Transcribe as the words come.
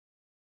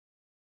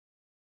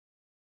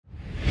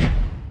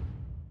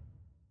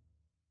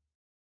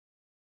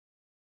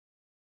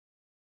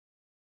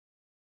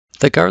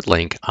The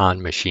GuardLink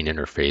on-machine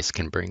interface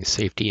can bring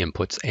safety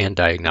inputs and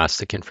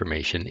diagnostic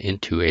information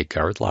into a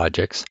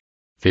GuardLogix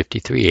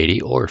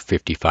 5380 or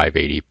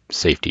 5580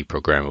 safety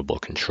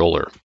programmable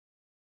controller.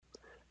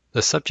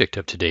 The subject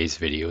of today's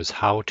video is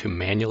how to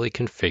manually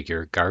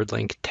configure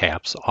GuardLink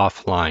taps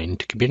offline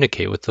to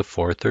communicate with the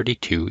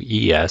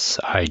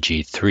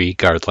 432ES-IG3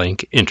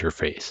 GuardLink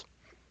interface.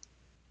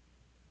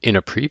 In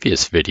a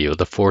previous video,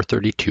 the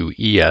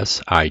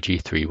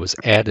 432ES-IG3 was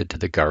added to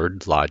the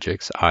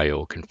GuardLogix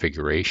I/O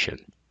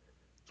configuration.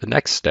 The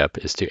next step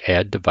is to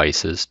add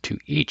devices to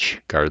each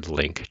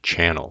GuardLink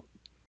channel.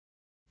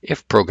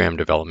 If program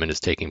development is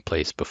taking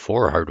place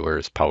before hardware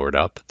is powered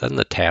up, then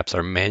the taps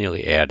are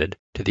manually added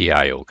to the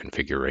I/O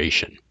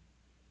configuration.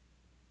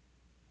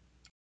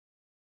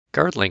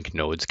 GuardLink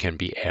nodes can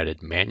be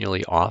added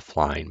manually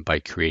offline by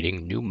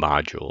creating new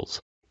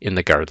modules in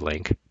the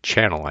GuardLink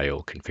channel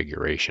I/O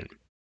configuration.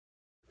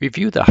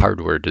 Review the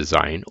hardware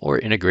design or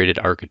integrated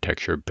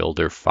architecture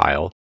builder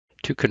file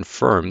to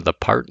confirm the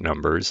part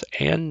numbers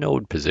and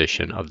node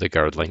position of the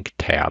GuardLink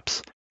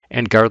taps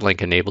and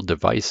GuardLink-enabled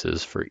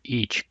devices for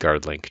each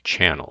GuardLink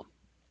channel.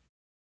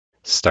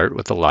 Start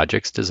with the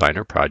Logix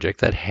Designer project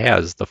that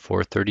has the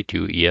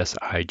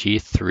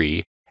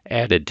 432ES-IG3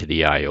 added to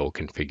the I/O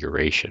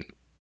configuration.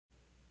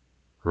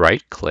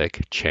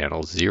 Right-click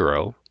Channel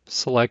 0,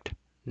 select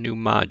New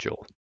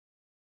Module.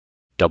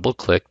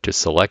 Double-click to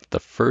select the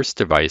first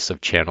device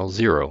of Channel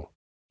 0,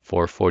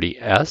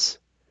 440S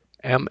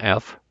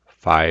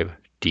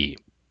MF5D.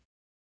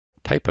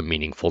 Type a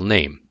meaningful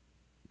name,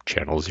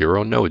 Channel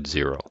 0 Node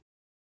 0.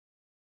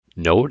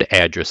 Node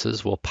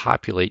addresses will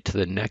populate to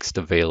the next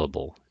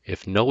available.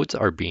 If nodes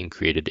are being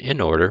created in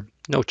order,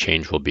 no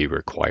change will be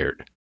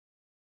required.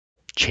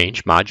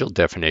 Change module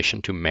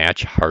definition to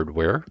match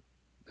hardware, in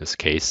this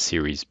case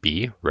Series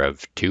B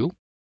Rev 2.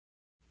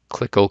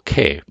 Click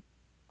OK.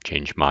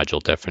 Change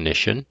module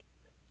definition,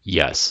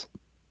 yes.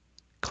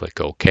 Click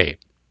OK.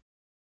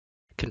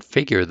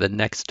 Configure the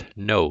next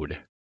node.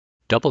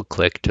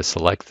 Double-click to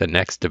select the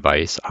next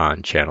device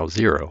on Channel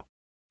 0,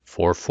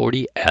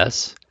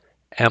 440S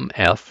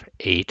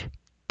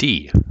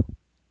MF8D.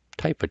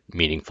 Type a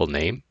meaningful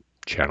name,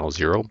 Channel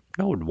 0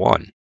 Node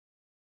 1.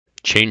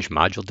 Change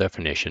module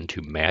definition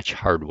to match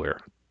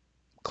hardware.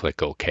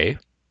 Click OK.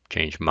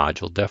 Change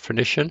module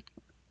definition,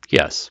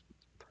 yes.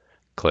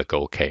 Click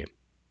OK.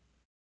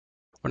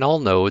 When all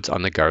nodes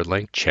on the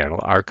GuardLink channel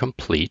are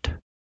complete,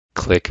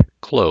 click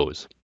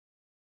Close.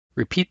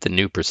 Repeat the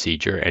new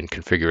procedure and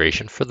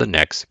configuration for the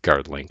next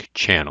GuardLink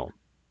channel.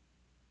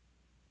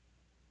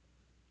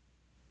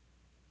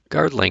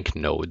 GuardLink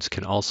nodes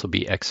can also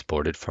be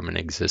exported from an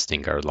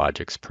existing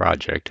GuardLogix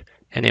project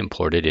and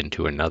imported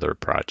into another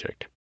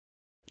project.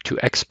 To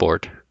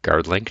export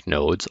GuardLink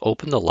nodes,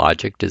 open the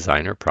Logix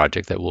Designer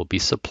project that will be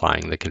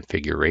supplying the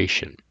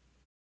configuration.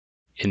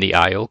 In the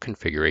I/O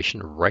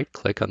configuration,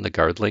 right-click on the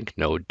GuardLink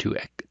node to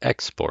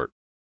export.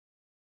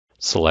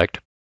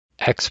 Select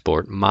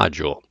Export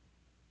Module.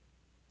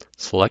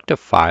 Select a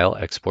file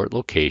export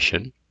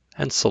location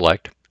and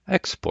select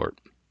Export.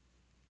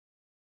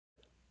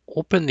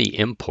 Open the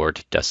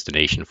Import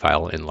Destination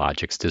file in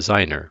Logix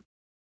Designer.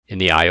 In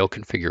the I/O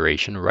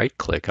configuration,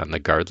 right-click on the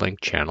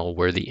GuardLink channel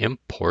where the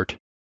import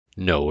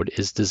node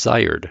is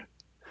desired.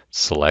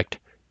 Select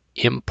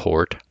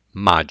Import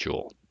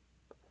Module.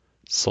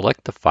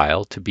 Select the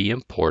file to be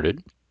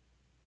imported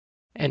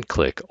and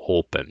click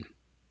Open.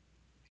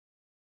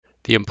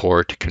 The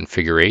Import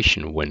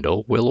Configuration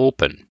window will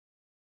open.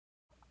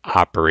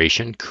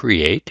 Operation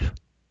Create.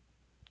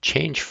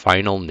 Change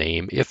final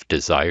name if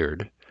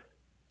desired,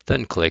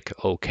 then click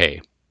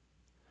OK.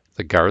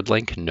 The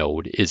GuardLink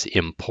node is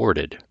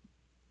imported.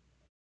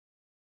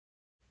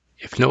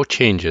 If no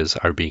changes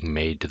are being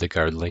made to the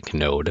GuardLink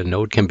node, a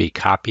node can be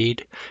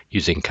copied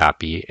using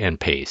Copy and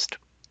Paste.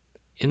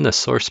 In the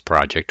source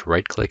project,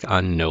 right-click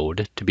on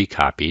Node to be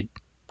copied,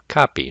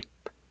 Copy.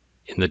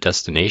 In the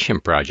destination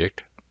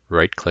project,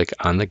 right-click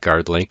on the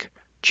GuardLink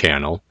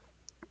channel,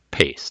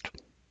 Paste.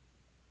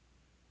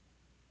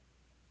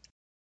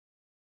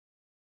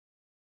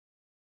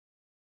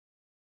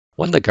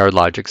 When the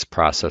GuardLogix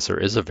processor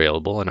is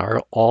available and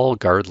all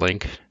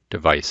GuardLink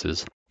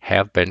devices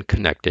have been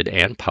connected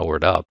and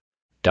powered up,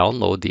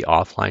 download the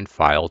offline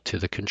file to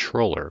the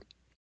controller.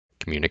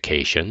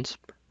 Communications,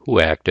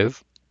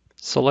 Whoactive,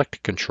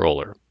 select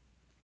Controller.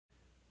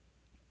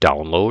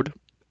 Download,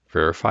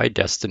 verify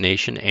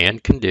destination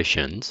and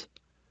conditions,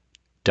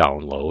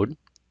 download.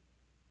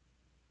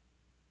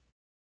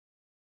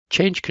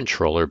 Change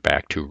controller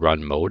back to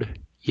run mode,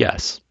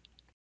 yes.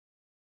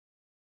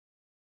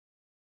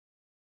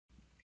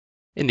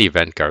 In the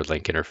event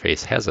GuardLink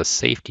interface has a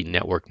safety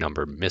network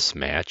number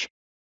mismatch,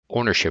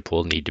 ownership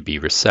will need to be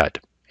reset.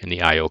 In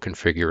the I/O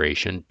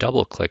configuration,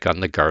 double-click on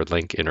the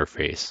GuardLink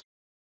interface.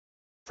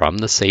 From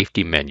the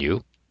Safety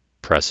menu,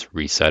 press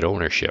Reset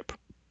Ownership.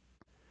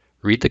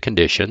 Read the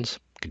conditions.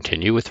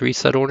 Continue with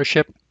Reset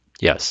Ownership?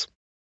 Yes.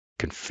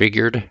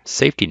 Configured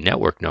safety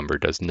network number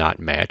does not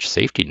match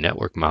safety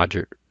network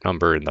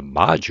number in the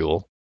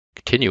module.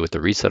 Continue with the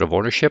reset of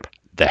ownership?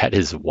 That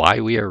is why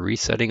we are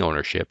resetting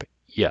ownership,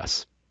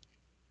 yes.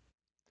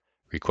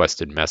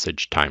 Requested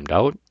message timed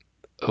out,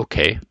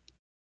 okay.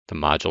 The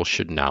module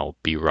should now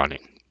be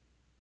running.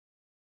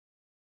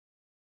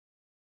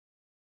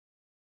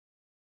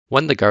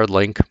 When the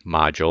GuardLink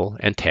module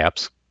and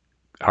taps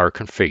are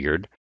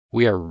configured,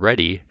 we are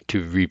ready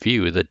to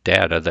review the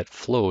data that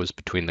flows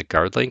between the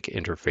GuardLink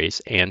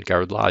interface and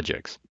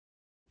GuardLogix.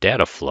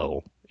 Data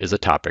flow is a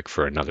topic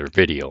for another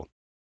video.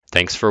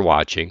 Thanks for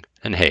watching,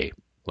 and hey,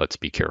 let's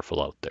be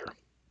careful out there.